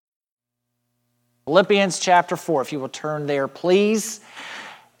Philippians chapter 4, if you will turn there, please.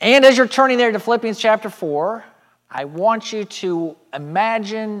 And as you're turning there to Philippians chapter 4, I want you to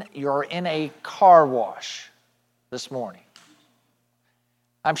imagine you're in a car wash this morning.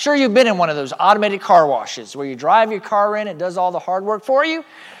 I'm sure you've been in one of those automated car washes where you drive your car in, it does all the hard work for you.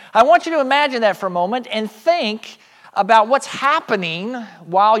 I want you to imagine that for a moment and think about what's happening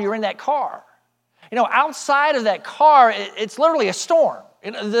while you're in that car. You know, outside of that car, it's literally a storm.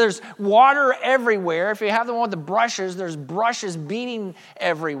 There's water everywhere. If you have the one with the brushes, there's brushes beating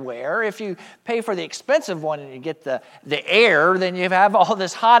everywhere. If you pay for the expensive one and you get the air, then you have all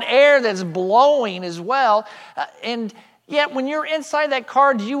this hot air that's blowing as well. And yet when you're inside that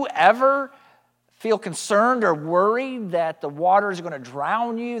car, do you ever feel concerned or worried that the water is going to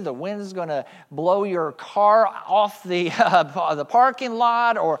drown you, the wind's going to blow your car off the parking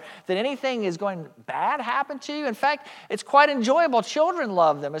lot, or that anything is going bad happen to you? In fact, it's quite enjoyable. Children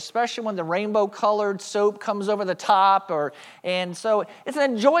love them, especially when the rainbow-colored soap comes over the top. And so it's an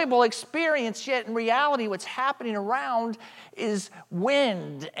enjoyable experience, yet in reality what's happening around is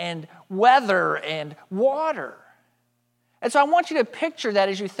wind and weather and water. And so I want you to picture that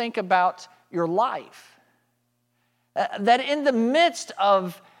as you think about your life. That in the midst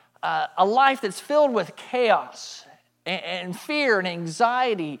of a life that's filled with chaos and fear and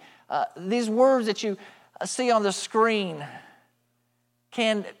anxiety, these words that you see on the screen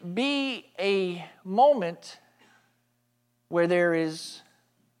can be a moment where there is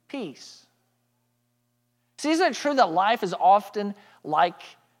peace. See, isn't it true that life is often like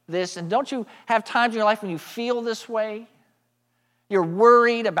this? And don't you have times in your life when you feel this way? You're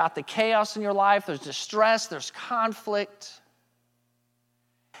worried about the chaos in your life. There's distress. There's conflict.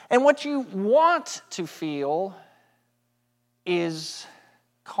 And what you want to feel is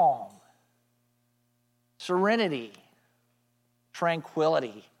calm, serenity,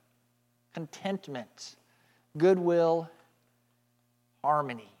 tranquility, contentment, goodwill,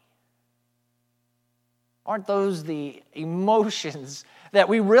 harmony. Aren't those the emotions that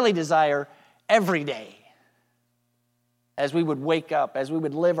we really desire every day? As we would wake up, as we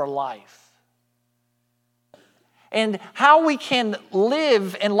would live our life. And how we can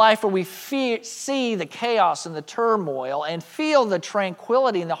live in life where we see the chaos and the turmoil and feel the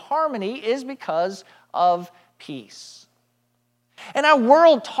tranquility and the harmony is because of peace. And our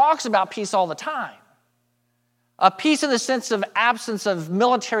world talks about peace all the time. Peace in the sense of absence of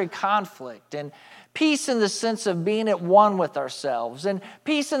military conflict, and peace in the sense of being at one with ourselves, and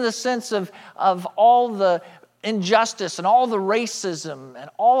peace in the sense of all the injustice and all the racism and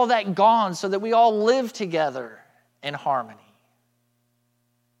all of that gone so that we all live together in harmony.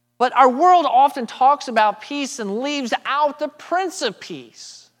 But our world often talks about peace and leaves out the Prince of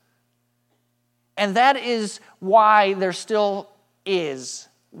Peace. And that is why there still is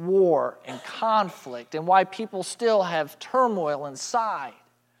war and conflict and why people still have turmoil inside.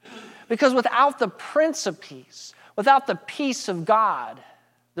 Because without the Prince of Peace, without the peace of God,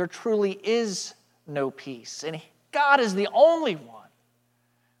 there truly is no peace. And God is the only one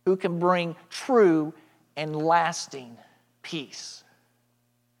who can bring true and lasting peace.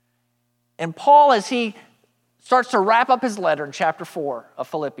 And Paul, as he starts to wrap up his letter in chapter 4 of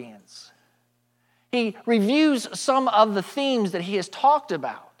Philippians, he reviews some of the themes that he has talked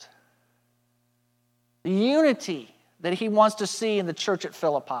about. The unity that he wants to see in the church at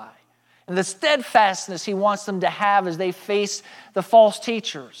Philippi, and the steadfastness he wants them to have as they face the false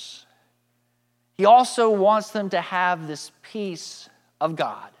teachers. He also wants them to have this peace of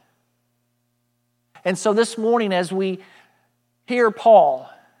God. And so this morning, as we hear Paul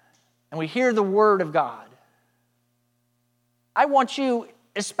and we hear the Word of God, I want you,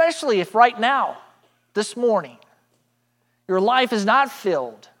 especially if right now, this morning, your life is not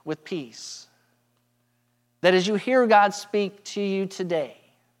filled with peace, that as you hear God speak to you today,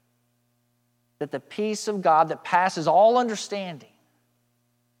 that the peace of God that passes all understanding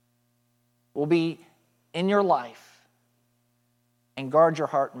will be in your life and guard your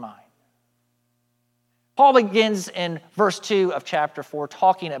heart and mind. Paul begins in verse 2 of chapter 4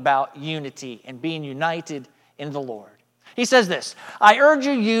 talking about unity and being united in the Lord. He says this, I urge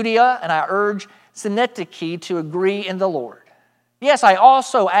you, Euodia, and I urge Syntyche to agree in the Lord. Yes, I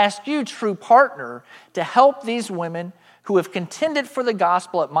also ask you, true partner, to help these women who have contended for the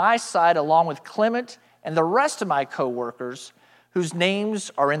gospel at my side along with Clement and the rest of my co-workers whose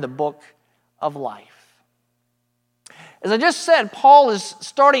names are in the book of life. As I just said, Paul is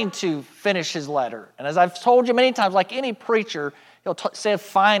starting to finish his letter. And as I've told you many times, like any preacher, he'll say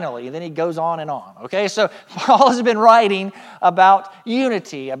finally, and then he goes on and on. Okay, so Paul has been writing about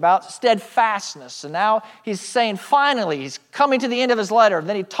unity, about steadfastness. And now he's saying finally, he's coming to the end of his letter. And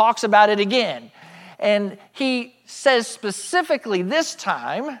then he talks about it again. And he says specifically this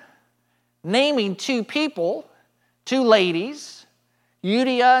time, naming two people, two ladies,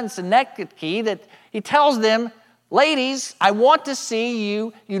 Euodia and Syntyche, that he tells them, ladies, I want to see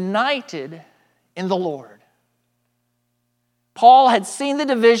you united in the Lord. Paul had seen the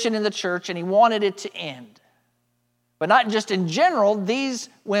division in the church and he wanted it to end. But not just in general, these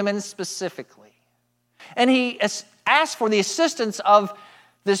women specifically. And he asked for the assistance of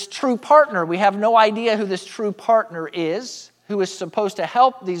this true partner. We have no idea who this true partner is, who is supposed to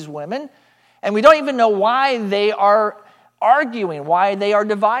help these women. And we don't even know why they are arguing, why they are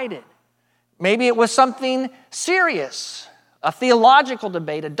divided. Maybe it was something serious, a theological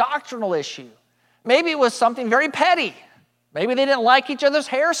debate, a doctrinal issue. Maybe it was something very petty. Maybe they didn't like each other's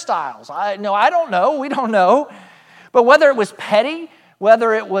hairstyles. I don't know. We don't know. But whether it was petty,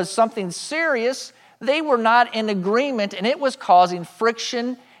 whether it was something serious, they were not in agreement, and it was causing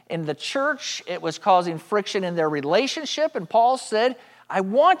friction in the church. It was causing friction in their relationship. And Paul said, I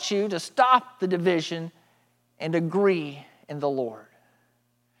want you to stop the division and agree in the Lord.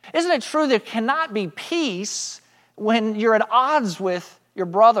 Isn't it true there cannot be peace when you're at odds with your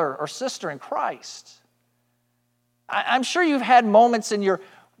brother or sister in Christ? I'm sure you've had moments in your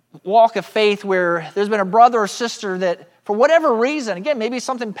walk of faith where there's been a brother or sister that, for whatever reason, again, maybe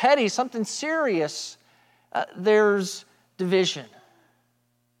something petty, something serious, there's division.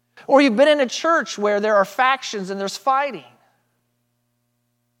 Or you've been in a church where there are factions and there's fighting.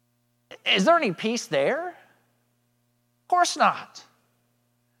 Is there any peace there? Of course not.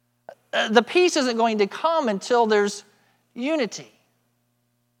 The peace isn't going to come until there's unity.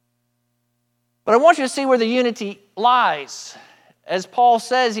 But I want you to see where the unity lies. As Paul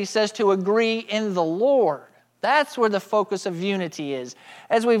says, he says to agree in the Lord. That's where the focus of unity is.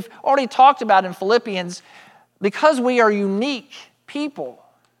 As we've already talked about in Philippians, because we are unique people,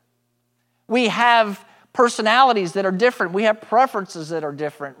 we have personalities that are different. We have preferences that are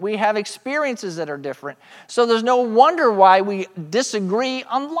different. We have experiences that are different. So there's no wonder why we disagree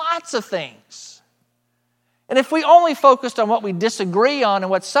on lots of things. And if we only focused on what we disagree on and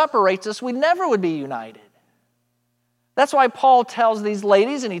what separates us, we never would be united. That's why Paul tells these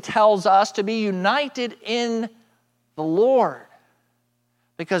ladies and he tells us to be united in the Lord,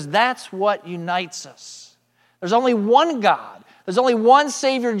 because that's what unites us. There's only one God. There's only one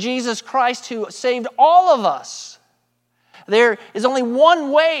Savior, Jesus Christ, who saved all of us. There is only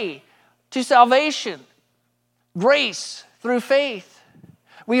one way to salvation, grace through faith.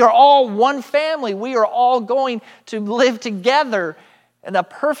 We are all one family. We are all going to live together in a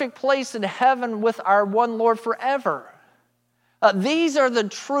perfect place in heaven with our one Lord forever. These are the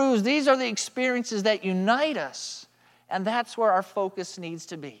truths, these are the experiences that unite us, and that's where our focus needs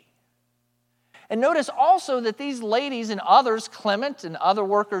to be. And notice also that these ladies and others, Clement and other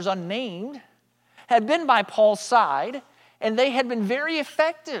workers unnamed, had been by Paul's side, and they had been very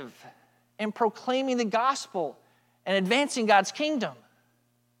effective in proclaiming the gospel and advancing God's kingdom.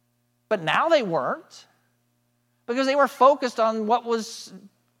 But now they weren't, because they were focused on what was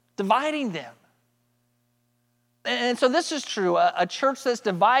dividing them. And so this is true. A church that's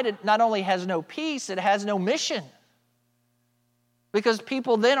divided not only has no peace, it has no mission. Because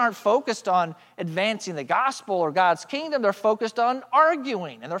people then aren't focused on advancing the gospel or God's kingdom. They're focused on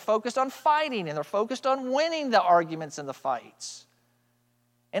arguing, and they're focused on fighting, and they're focused on winning the arguments and the fights.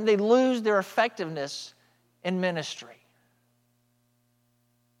 And they lose their effectiveness in ministry.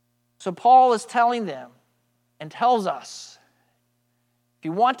 So Paul is telling them and tells us, if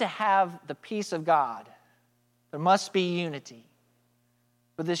you want to have the peace of God, there must be unity.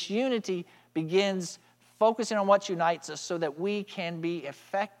 But this unity begins focusing on what unites us so that we can be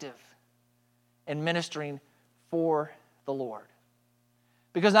effective in ministering for the Lord.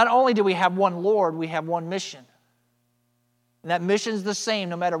 Because not only do we have one Lord, we have one mission. And that mission is the same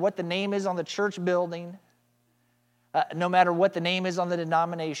no matter what the name is on the church building, no matter what the name is on the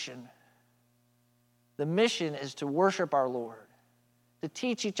denomination. The mission is to worship our Lord, to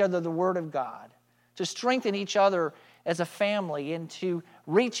teach each other the Word of God, to strengthen each other as a family, and to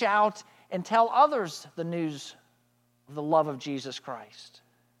reach out and tell others the news of the love of Jesus Christ.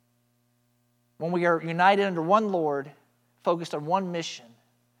 When we are united under one Lord, focused on one mission,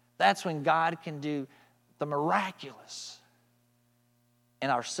 that's when God can do the miraculous in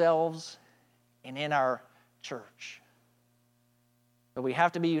ourselves and in our church. But we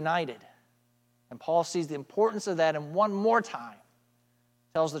have to be united. And Paul sees the importance of that, and one more time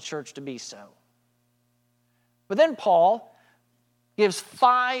tells the church to be so. But then Paul gives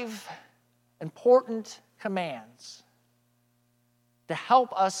 5 important commands to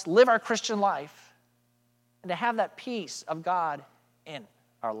help us live our Christian life and to have that peace of God in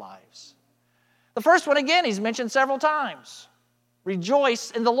our lives. The first one, again, he's mentioned several times.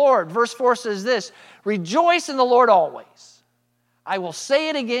 Rejoice in the Lord. Verse 4 says this, rejoice in the Lord always. I will say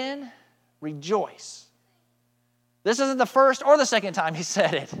it again, rejoice. This isn't the first or the second time he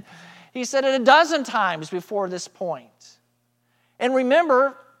said it. He said it a dozen times before this point. And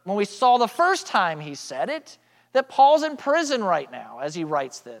remember, when we saw the first time he said it, that Paul's in prison right now as he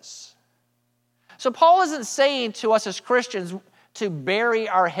writes this. So Paul isn't saying to us as Christians to bury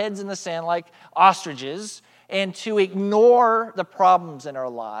our heads in the sand like ostriches and to ignore the problems in our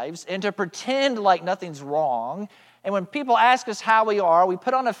lives and to pretend like nothing's wrong. And when people ask us how we are, we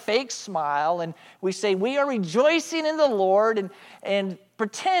put on a fake smile and we say we are rejoicing in the Lord and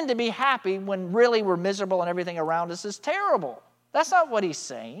pretend to be happy when really we're miserable and everything around us is terrible. That's not what he's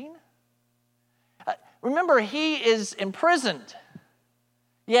saying. Remember, he is imprisoned,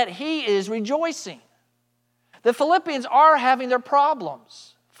 yet he is rejoicing. The Philippians are having their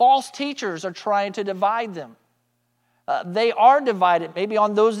problems. False teachers are trying to divide them. They are divided maybe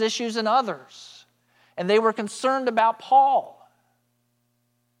on those issues and others. And they were concerned about Paul.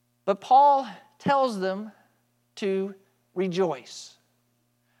 But Paul tells them to rejoice.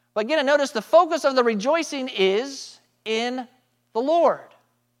 But again, notice the focus of the rejoicing is in the Lord.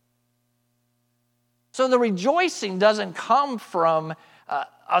 So the rejoicing doesn't come from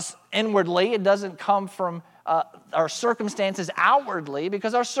us inwardly. It doesn't come from our circumstances outwardly,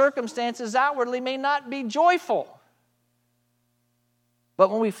 because our circumstances outwardly may not be joyful. But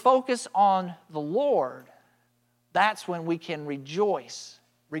when we focus on the Lord, that's when we can rejoice,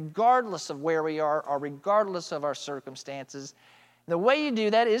 regardless of where we are or regardless of our circumstances. And the way you do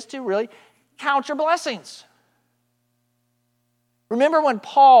that is to really count your blessings. Remember when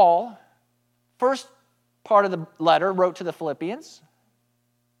Paul, first part of the letter, wrote to the Philippians?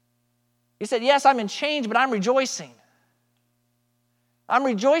 He said, yes, I'm in chains, but I'm rejoicing. I'm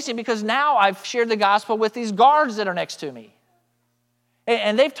rejoicing because now I've shared the gospel with these guards that are next to me.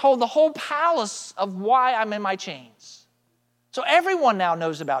 And they've told the whole palace of why I'm in my chains. So everyone now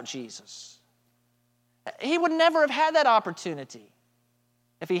knows about Jesus. He would never have had that opportunity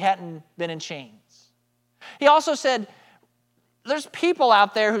if he hadn't been in chains. He also said, there's people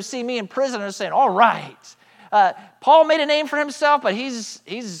out there who see me in prison and are saying, all right, Paul made a name for himself, but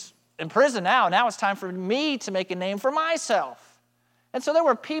he's in prison now. Now it's time for me to make a name for myself. And so there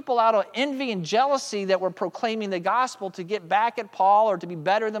were people out of envy and jealousy that were proclaiming the gospel to get back at Paul or to be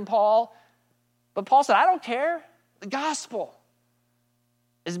better than Paul. But Paul said, I don't care. The gospel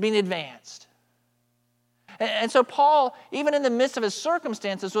is being advanced. And so Paul, even in the midst of his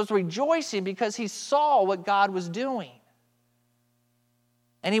circumstances, was rejoicing because he saw what God was doing.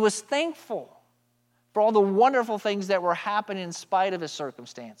 And he was thankful for all the wonderful things that were happening in spite of his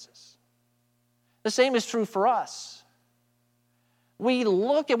circumstances. The same is true for us. We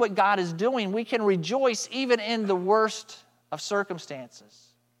look at what God is doing. We can rejoice even in the worst of circumstances.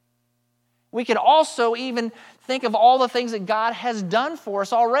 We can also even think of all the things that God has done for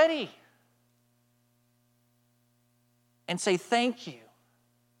us already and say thank you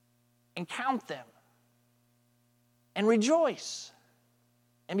and count them and rejoice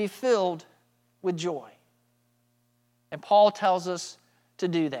and be filled with joy. And Paul tells us to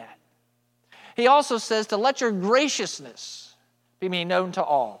do that. He also says to let your graciousness be made known to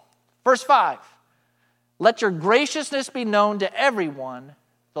all. Verse 5, let your graciousness be known to everyone.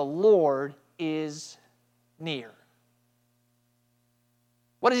 The Lord is near.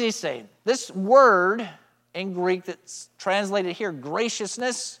 What is he saying? This word in Greek that's translated here,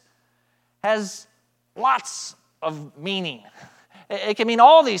 graciousness, has lots of meaning. It can mean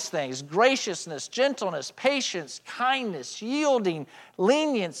all these things: graciousness, gentleness, patience, kindness, yielding,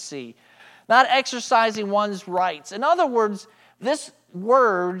 leniency, not exercising one's rights. In other words, this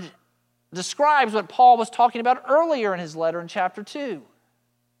word describes what Paul was talking about earlier in his letter in chapter 2.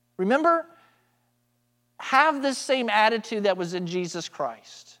 Remember? Have this same attitude that was in Jesus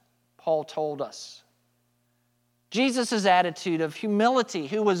Christ, Paul told us. Jesus' attitude of humility,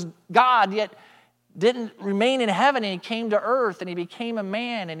 who was God yet didn't remain in heaven, and he came to earth and he became a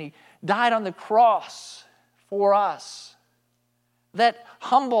man and he died on the cross for us. That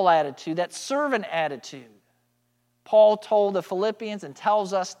humble attitude, that servant attitude, Paul told the Philippians and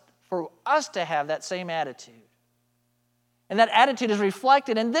tells us for us to have that same attitude. And that attitude is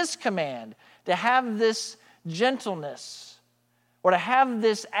reflected in this command, to have this gentleness, or to have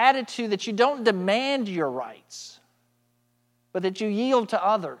this attitude that you don't demand your rights, but that you yield to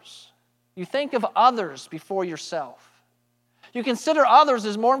others. You think of others before yourself. You consider others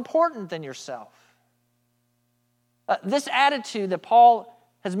as more important than yourself. This attitude that Paul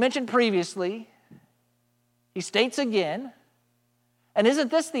has mentioned previously, he states again. And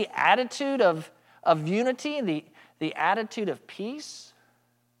isn't this the attitude of of unity and the attitude of peace.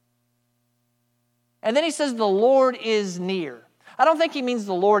 And then he says the Lord is near. I don't think he means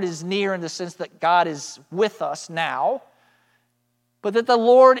the Lord is near in the sense that God is with us now, but that the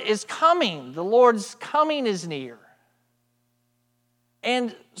Lord is coming. The Lord's coming is near.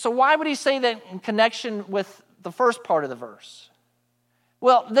 And so why would he say that in connection with the first part of the verse?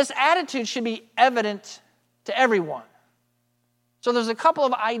 Well, this attitude should be evident to everyone. So there's a couple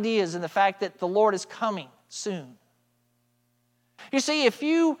of ideas in the fact that the Lord is coming soon. You see,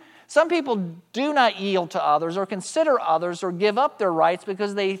 some people do not yield to others or consider others or give up their rights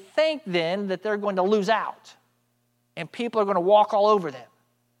because they think then that they're going to lose out and people are going to walk all over them.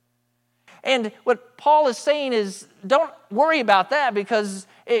 And what Paul is saying is, don't worry about that, because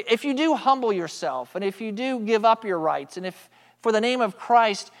if you do humble yourself and if you do give up your rights and if for the name of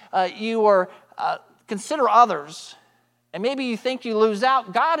Christ you are consider others and maybe you think you lose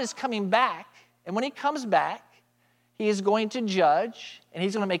out, God is coming back. And when he comes back, he is going to judge and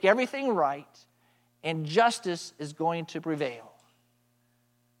he's going to make everything right and justice is going to prevail.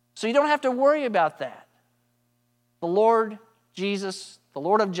 So you don't have to worry about that. The Lord Jesus, the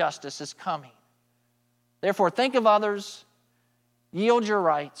Lord of justice, is coming. Therefore, think of others, yield your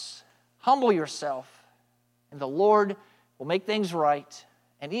rights, humble yourself, and the Lord will make things right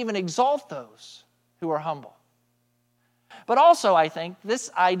and even exalt those who are humble. But also, I think,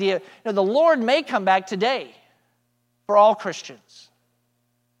 this idea, the Lord may come back today for all Christians.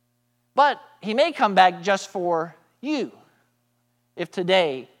 But he may come back just for you if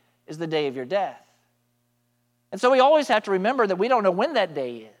today is the day of your death. And so we always have to remember that we don't know when that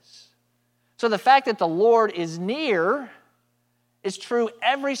day is. So the fact that the Lord is near is true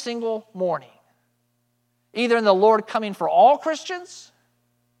every single morning. Either in the Lord coming for all Christians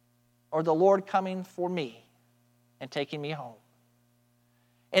or the Lord coming for me and taking me home.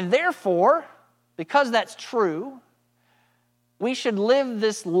 And therefore, because that's true, we should live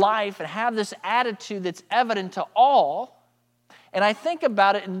this life and have this attitude that's evident to all. And I think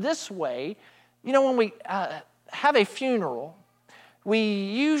about it in this way. When we have a funeral, we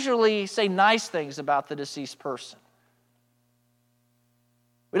usually say nice things about the deceased person.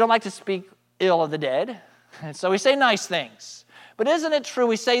 We don't like to speak ill of the dead, and so we say nice things. But isn't it true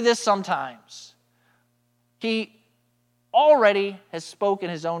we say this sometimes? He already has spoken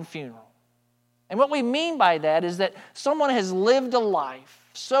his own funeral. And what we mean by that is that someone has lived a life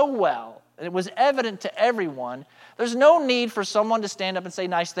so well, and it was evident to everyone, there's no need for someone to stand up and say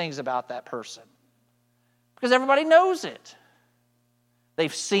nice things about that person. Because everybody knows it.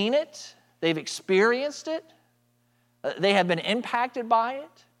 They've seen it. They've experienced it. They have been impacted by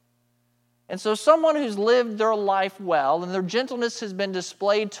it. And so someone who's lived their life well and their gentleness has been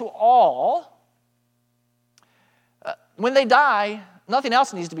displayed to all, when they die, nothing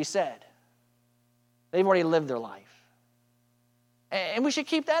else needs to be said. They've already lived their life. And we should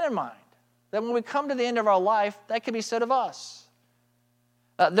keep that in mind, that when we come to the end of our life, that can be said of us.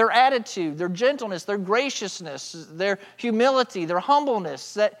 Their attitude, their gentleness, their graciousness, their humility, their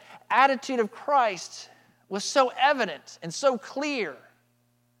humbleness, that attitude of Christ was so evident and so clear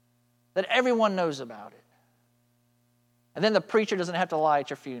that everyone knows about it. And then the preacher doesn't have to lie at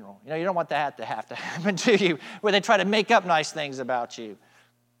your funeral. You don't want that to have to happen to you, where they try to make up nice things about you.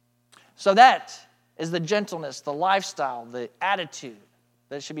 So that is the gentleness, the lifestyle, the attitude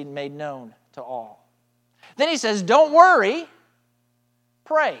that should be made known to all. Then he says, don't worry,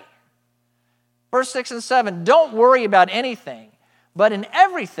 pray. Verse 6 and 7, don't worry about anything, but in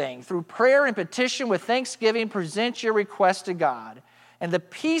everything, through prayer and petition with thanksgiving, present your request to God. And the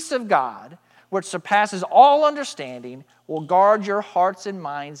peace of God, which surpasses all understanding, will guard your hearts and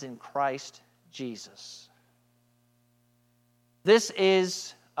minds in Christ Jesus. This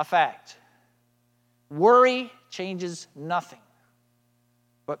is a fact. Worry changes nothing,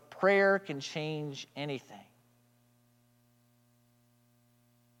 but prayer can change anything.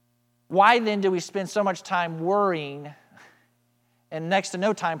 Why then do we spend so much time worrying and next to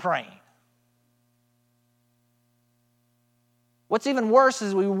no time praying? What's even worse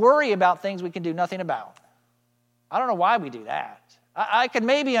is we worry about things we can do nothing about. I don't know why we do that. I could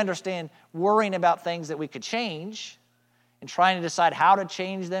maybe understand worrying about things that we could change and trying to decide how to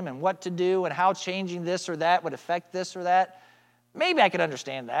change them and what to do and how changing this or that would affect this or that. Maybe I could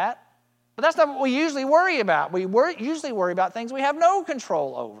understand that. But that's not what we usually worry about. We usually worry about things we have no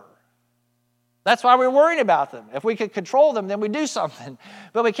control over. That's why we're worrying about them. If we could control them, then we do something.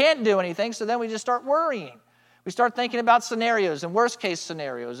 But we can't do anything, so then we just start worrying. We start thinking about scenarios and worst-case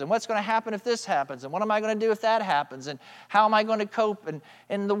scenarios and what's going to happen if this happens and what am I going to do if that happens and how am I going to cope?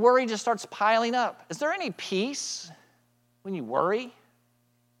 And the worry just starts piling up. Is there any peace when you worry?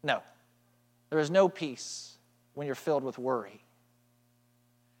 No. There is no peace when you're filled with worry.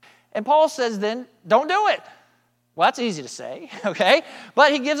 And Paul says then, don't do it. Well, that's easy to say, okay?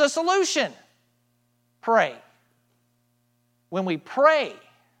 But he gives a solution. Pray. When we pray,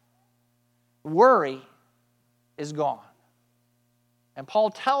 worry is gone. And Paul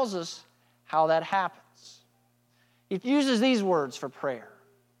tells us how that happens. He uses these words for prayer.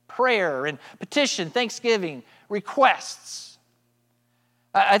 Prayer and petition, thanksgiving, requests.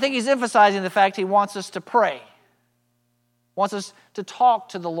 I think he's emphasizing the fact he wants us to pray. Wants us to talk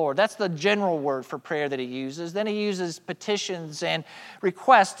to the Lord. That's the general word for prayer that he uses. Then he uses petitions and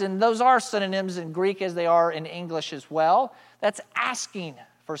requests, and those are synonyms in Greek as they are in English as well. That's asking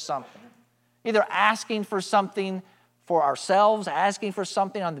for something. Either asking for something for ourselves, asking for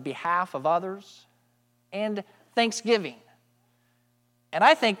something on the behalf of others, and thanksgiving. And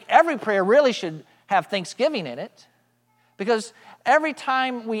I think every prayer really should have thanksgiving in it, because every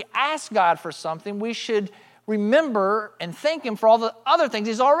time we ask God for something, we should remember and thank Him for all the other things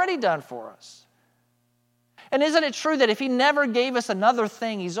He's already done for us. And isn't it true that if He never gave us another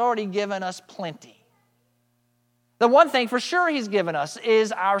thing, He's already given us plenty? The one thing for sure He's given us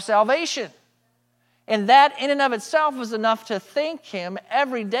is our salvation. And that in and of itself is enough to thank Him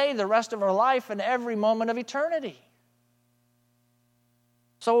every day, the rest of our life, and every moment of eternity.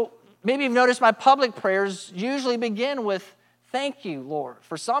 So maybe you've noticed my public prayers usually begin with, thank you, Lord,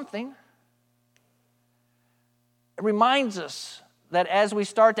 for something. It reminds us that as we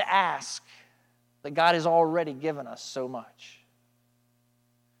start to ask, that God has already given us so much.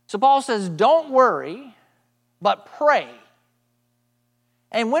 So Paul says, don't worry, but pray.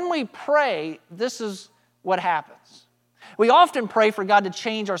 And when we pray, this is what happens. We often pray for God to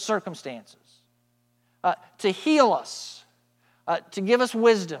change our circumstances, to heal us, to give us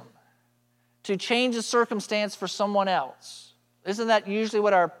wisdom, to change the circumstance for someone else. Isn't that usually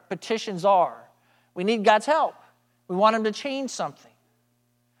what our petitions are? We need God's help. We want Him to change something.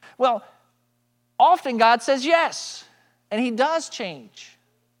 Well, often God says yes, and He does change.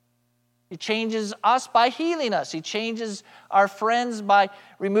 He changes us by healing us. He changes our friends by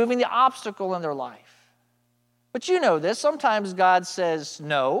removing the obstacle in their life. But you know this. Sometimes God says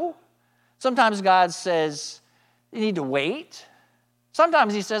no. Sometimes God says you need to wait.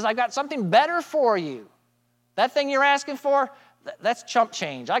 Sometimes He says, I got something better for you. That thing you're asking for, that's chump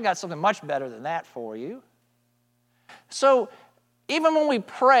change. I got something much better than that for you. So even when we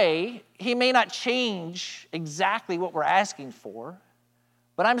pray, He may not change exactly what we're asking for,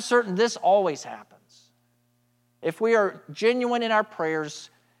 but I'm certain this always happens. If we are genuine in our prayers,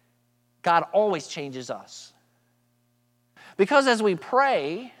 God always changes us. Because as we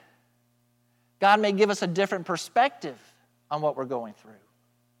pray, God may give us a different perspective on what we're going through.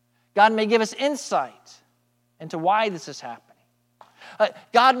 God may give us insight into why this is happening.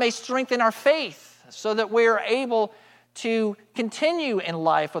 God may strengthen our faith so that we're able to continue in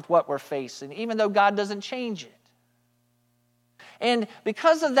life with what we're facing, even though God doesn't change it. And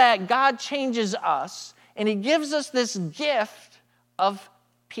because of that, God changes us, and He gives us this gift of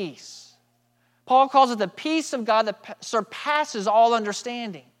peace. Paul calls it the peace of God that surpasses all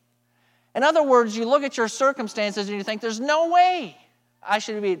understanding. In other words, you look at your circumstances and you think, there's no way I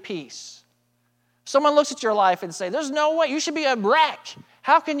should be at peace. Someone looks at your life and say, there's no way, you should be a wreck.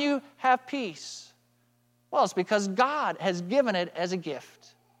 How can you have peace? Well, it's because God has given it as a gift.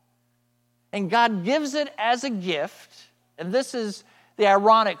 And God gives it as a gift, and this is the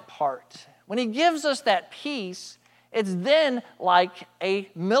ironic part. When He gives us that peace, it's then like a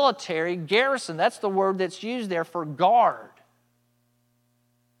military garrison. That's the word that's used there for guard.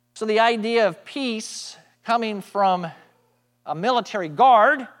 So the idea of peace coming from a military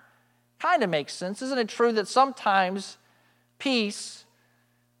guard kind of makes sense. Isn't it true that sometimes peace,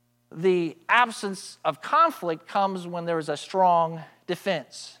 the absence of conflict, comes when there is a strong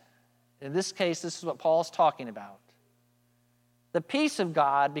defense? In this case, this is what Paul's talking about. The peace of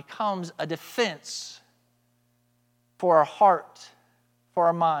God becomes a defense for our heart, for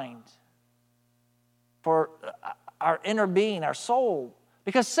our mind, for our inner being, our soul.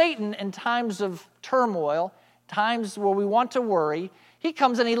 Because Satan, in times of turmoil, times where we want to worry, he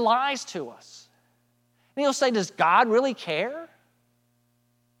comes and he lies to us. And he'll say, does God really care?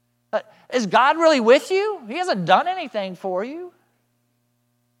 Is God really with you? He hasn't done anything for you.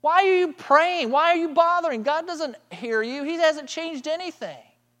 Why are you praying? Why are you bothering? God doesn't hear you. He hasn't changed anything.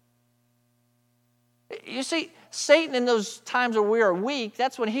 You see, Satan, in those times where we are weak,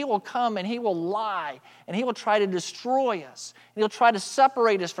 that's when he will come and he will lie and he will try to destroy us. And he'll try to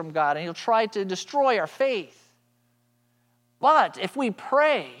separate us from God and he'll try to destroy our faith. But if we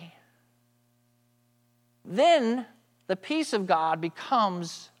pray, then the peace of God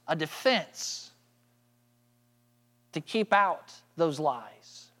becomes a defense to keep out those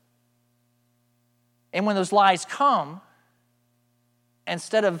lies. And when those lies come,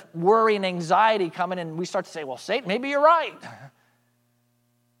 instead of worry and anxiety coming and we start to say, well, Satan, maybe you're right.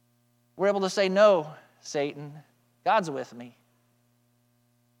 We're able to say, no, Satan, God's with me.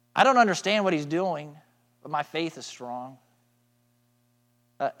 I don't understand what he's doing, but my faith is strong.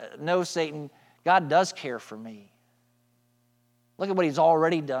 No, Satan, God does care for me. Look at what he's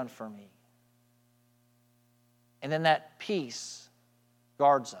already done for me. And then that peace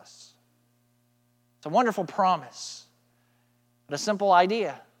guards us. It's a wonderful promise, but a simple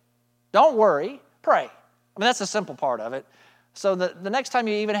idea. Don't worry, pray. I mean, that's the simple part of it. So the next time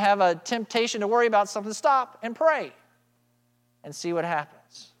you even have a temptation to worry about something, stop and pray and see what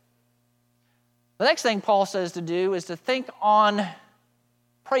happens. The next thing Paul says to do is to think on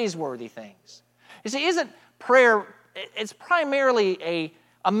praiseworthy things. You see, isn't prayer, it's primarily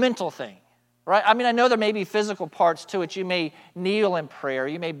a mental thing, right? I mean, I know there may be physical parts to it. You may kneel in prayer.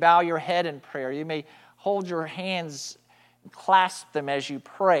 You may bow your head in prayer. You may hold your hands, clasp them as you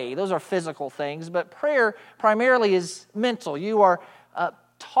pray. Those are physical things, but prayer primarily is mental. You are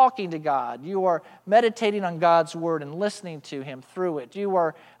talking to God. You are meditating on God's word and listening to him through it. You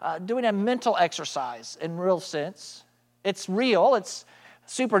are doing a mental exercise in real sense. It's real, it's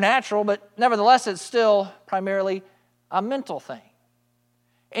supernatural, but nevertheless it's still primarily a mental thing.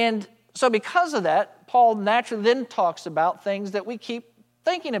 And so because of that, Paul naturally then talks about things that we keep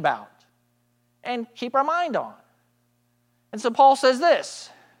thinking about and keep our mind on. And so Paul says this,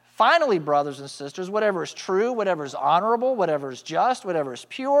 finally, brothers and sisters, whatever is true, whatever is honorable, whatever is just, whatever is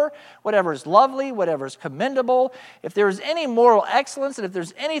pure, whatever is lovely, whatever is commendable, if there is any moral excellence and if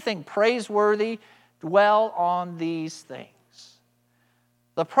there's anything praiseworthy, dwell on these things.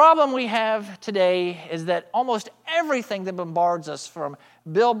 The problem we have today is that almost everything that bombards us, from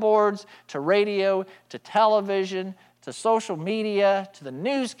billboards to radio to television to social media to the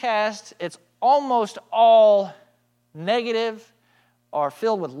newscast, it's almost all negative, are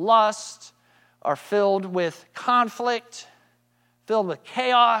filled with lust, are filled with conflict, filled with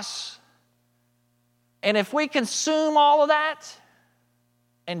chaos. And if we consume all of that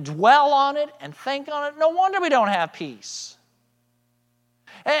and dwell on it and think on it, no wonder we don't have peace.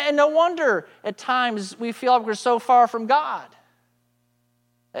 And no wonder at times we feel like we're so far from God.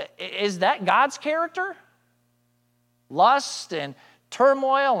 Is that God's character? Lust and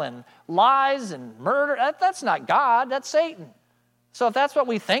turmoil and lies and murder, that's not God, that's Satan. So if that's what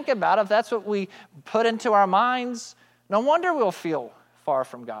we think about, if that's what we put into our minds, no wonder we'll feel far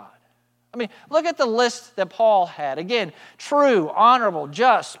from God. I mean, look at the list that Paul had. Again, true, honorable,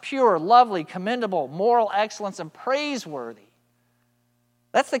 just, pure, lovely, commendable, moral excellence, and praiseworthy.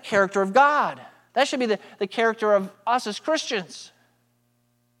 That's the character of God. That should be the character of us as Christians.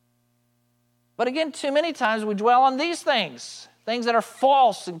 But again, too many times we dwell on these things. Things that are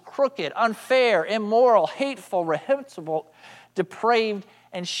false and crooked, unfair, immoral, hateful, reprehensible, depraved,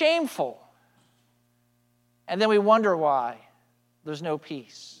 and shameful. And then we wonder why there's no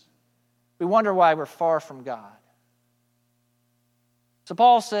peace. We wonder why we're far from God. So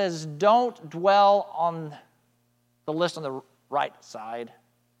Paul says, don't dwell on the list on the right side,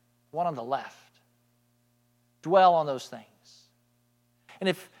 one on the left. Dwell on those things. And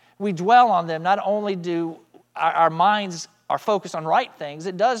if we dwell on them, not only do our minds are focused on right things,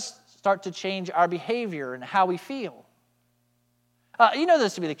 it does start to change our behavior and how we feel. You know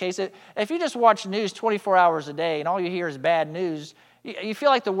this to be the case. If you just watch news 24 hours a day and all you hear is bad news, you feel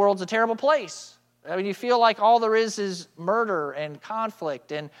like the world's a terrible place. I mean, you feel like all there is murder and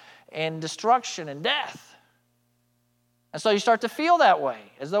conflict and destruction and death. And so you start to feel that way,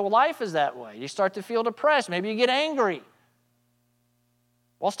 as though life is that way. You start to feel depressed. Maybe you get angry.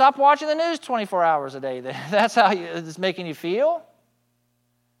 Well, stop watching the news 24 hours a day. That's how it's making you feel.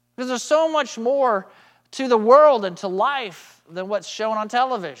 Because there's so much more to the world and to life than what's shown on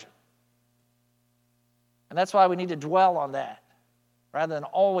television. And that's why we need to dwell on that, rather than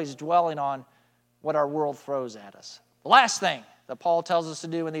always dwelling on what our world throws at us. The last thing that Paul tells us to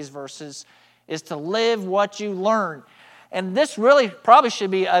do in these verses is to live what you learn. And this really probably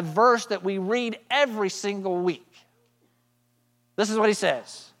should be a verse that we read every single week. This is what he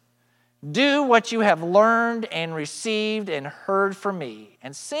says. Do what you have learned and received and heard from me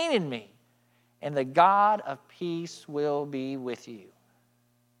and seen in me, and the God of peace will be with you.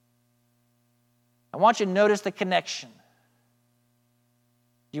 I want you to notice the connection.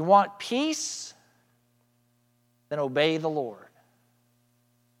 You want peace? Then obey the Lord.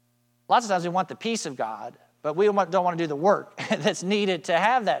 Lots of times we want the peace of God, but we don't want to do the work that's needed to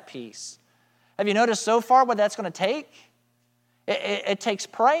have that peace. Have you noticed so far what that's going to take? It takes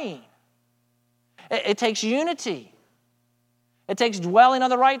praying. It takes unity. It takes dwelling on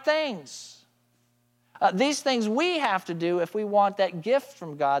the right things. These things we have to do if we want that gift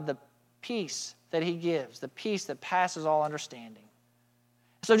from God, the peace that He gives, the peace that passes all understanding.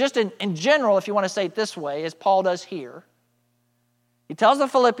 So just in general, if you want to say it this way, as Paul does here, he tells the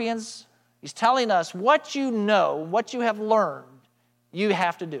Philippians, he's telling us what you know, what you have learned, you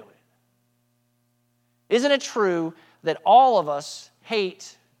have to do it. Isn't it true that all of us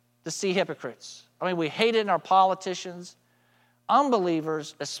hate to see hypocrites? I mean, we hate it in our politicians.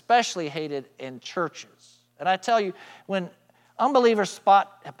 Unbelievers especially hate it in churches. And I tell you, when unbelievers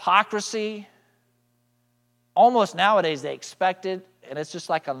spot hypocrisy, almost nowadays they expect it, and it's just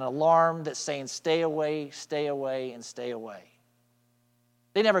like an alarm that's saying, stay away, and stay away.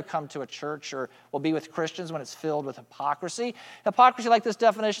 They never come to a church or will be with Christians when it's filled with hypocrisy. Hypocrisy, like this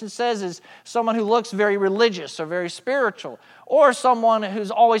definition says, is someone who looks very religious or very spiritual, or someone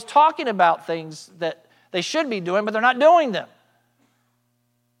who's always talking about things that they should be doing, but they're not doing them.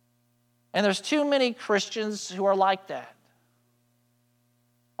 And there's too many Christians who are like that.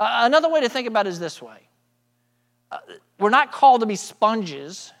 Another way to think about it is this way. We're not called to be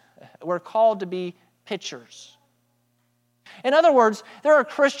sponges. We're called to be pitchers. In other words, there are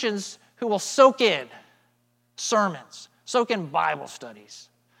Christians who will soak in sermons, soak in Bible studies.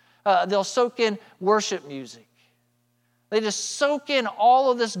 They'll soak in worship music. They just soak in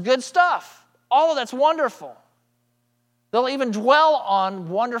all of this good stuff. All of that's wonderful. They'll even dwell on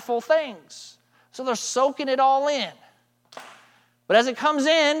wonderful things. So they're soaking it all in. But as it comes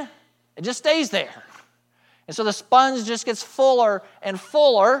in, it just stays there. And so the sponge just gets fuller and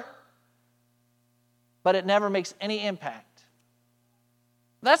fuller, but it never makes any impact.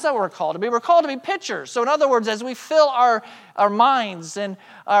 That's not what we're called to be. We're called to be pitchers. So in other words, as we fill our minds and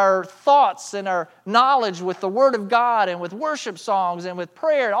our thoughts and our knowledge with the Word of God and with worship songs and with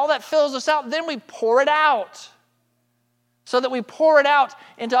prayer, and all that fills us out, then we pour it out. So that we pour it out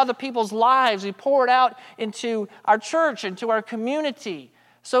into other people's lives. We pour it out into our church, into our community,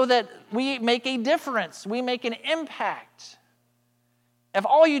 so that we make a difference. We make an impact. If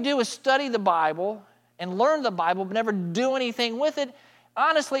all you do is study the Bible and learn the Bible but never do anything with it,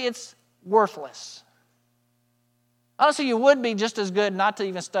 honestly, it's worthless. Honestly, you would be just as good not to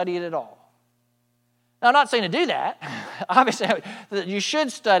even study it at all. Now, I'm not saying to do that. Obviously, you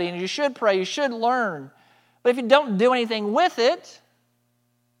should study and you should pray, you should learn. But if you don't do anything with it,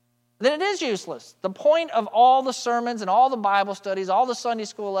 then it is useless. The point of all the sermons and all the Bible studies, all the Sunday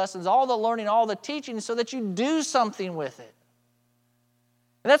school lessons, all the learning, all the teaching is so that you do something with it.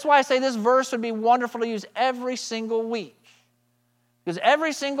 And that's why I say this verse would be wonderful to use every single week. Because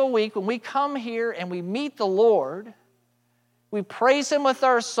every single week when we come here and we meet the Lord, we praise Him with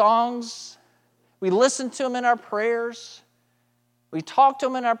our songs, we listen to Him in our prayers, we talk to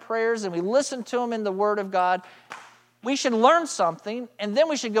Him in our prayers, and we listen to Him in the Word of God. We should learn something, and then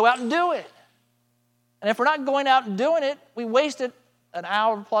we should go out and do it. And if we're not going out and doing it, we wasted an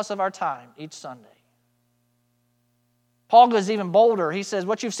hour plus of our time each Sunday. Paul goes even bolder. He says,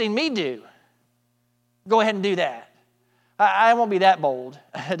 what you've seen me do, go ahead and do that. I won't be that bold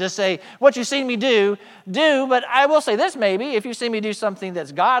to say, what you've seen me do, but I will say this maybe, if you see me do something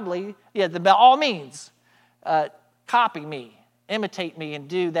that's godly, yeah, by all means, copy me, imitate me, and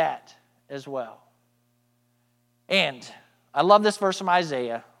do that as well. And I love this verse from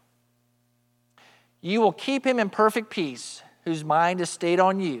Isaiah. You will keep him in perfect peace, whose mind is stayed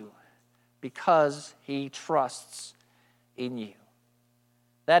on you, because he trusts in you.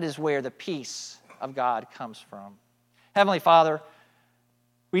 That is where the peace of God comes from. Heavenly Father,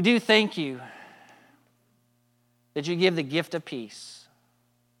 we do thank you that you give the gift of peace.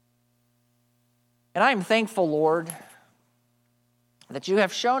 And I am thankful, Lord, that you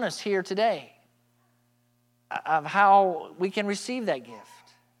have shown us here today of how we can receive that gift.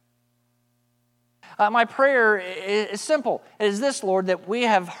 My prayer is simple. It is this, Lord, that we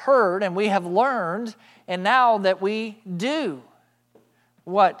have heard and we have learned, and now that we do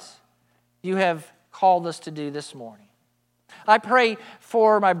what you have called us to do this morning. I pray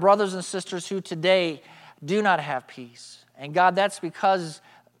for my brothers and sisters who today do not have peace. And God, that's because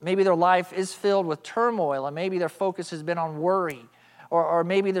maybe their life is filled with turmoil, and maybe their focus has been on worry, or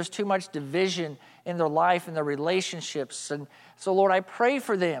maybe there's too much division in their life and their relationships. And so, Lord, I pray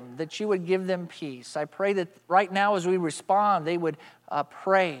for them that you would give them peace. I pray that right now as we respond, they would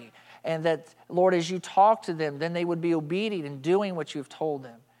pray. And that, Lord, as you talk to them, then they would be obedient in doing what you've told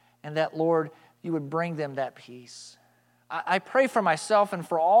them. And that, Lord, you would bring them that peace. I pray for myself and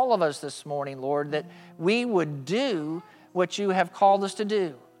for all of us this morning, Lord, that we would do what you have called us to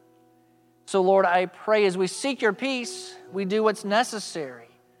do. So, Lord, I pray as we seek your peace, we do what's necessary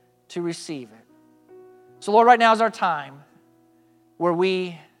to receive it. So, Lord, right now is our time where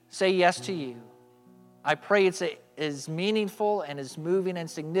we say yes to you. I pray it's as meaningful and as moving and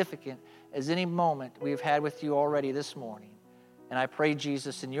significant as any moment we've had with you already this morning. And I pray,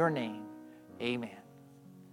 Jesus, in your name, amen.